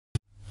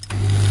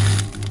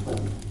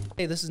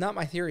hey, this is not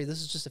my theory.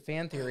 This is just a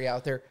fan theory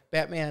out there.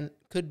 Batman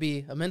could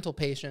be a mental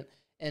patient,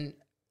 and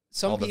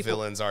some All people, the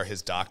villains are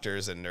his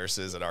doctors and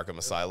nurses at Arkham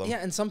Asylum. yeah,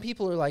 and some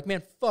people are like,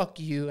 man, fuck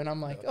you, and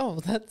I'm like,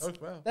 oh,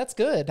 wow. that's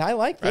good. I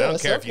like this. I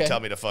don't care if you Okay. tell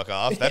me to fuck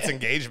off. That's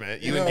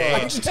engagement. You know,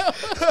 engaged.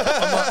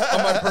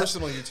 on my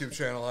personal YouTube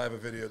channel, I have a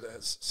video that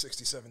has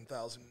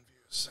 67,000 views.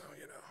 So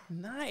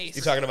Nice.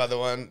 You talking about the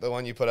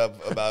one you put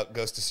up about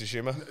Ghost of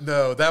Tsushima?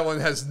 No, that one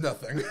has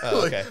nothing.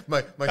 Oh, okay.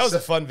 That was a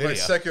fun video.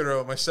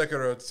 My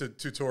Sekiro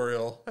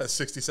tutorial has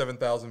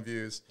 67,000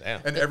 views.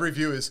 Damn. And every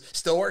view is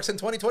still works in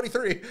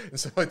 2023 and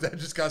stuff like that.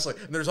 Just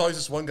constantly. And there's always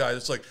this one guy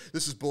that's like,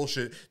 this is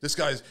bullshit. This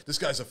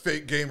guy's a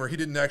fake gamer. He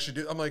didn't actually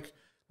do. I'm like,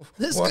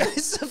 This what?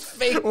 guy's a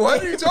fake.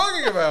 What are you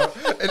talking about?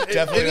 And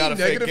Definitely not a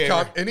fake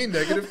gamer. Any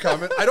negative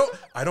comment. I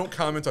don't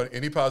comment on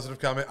any positive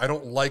comment. I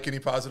don't like any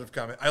positive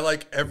comment. I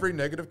like every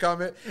negative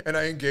comment, and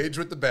I engage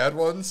with the bad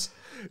ones.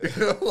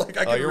 Like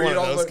I can You're read one of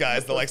all those the,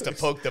 guys that likes to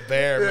poke the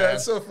bear, yeah, man.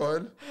 it's so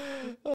fun.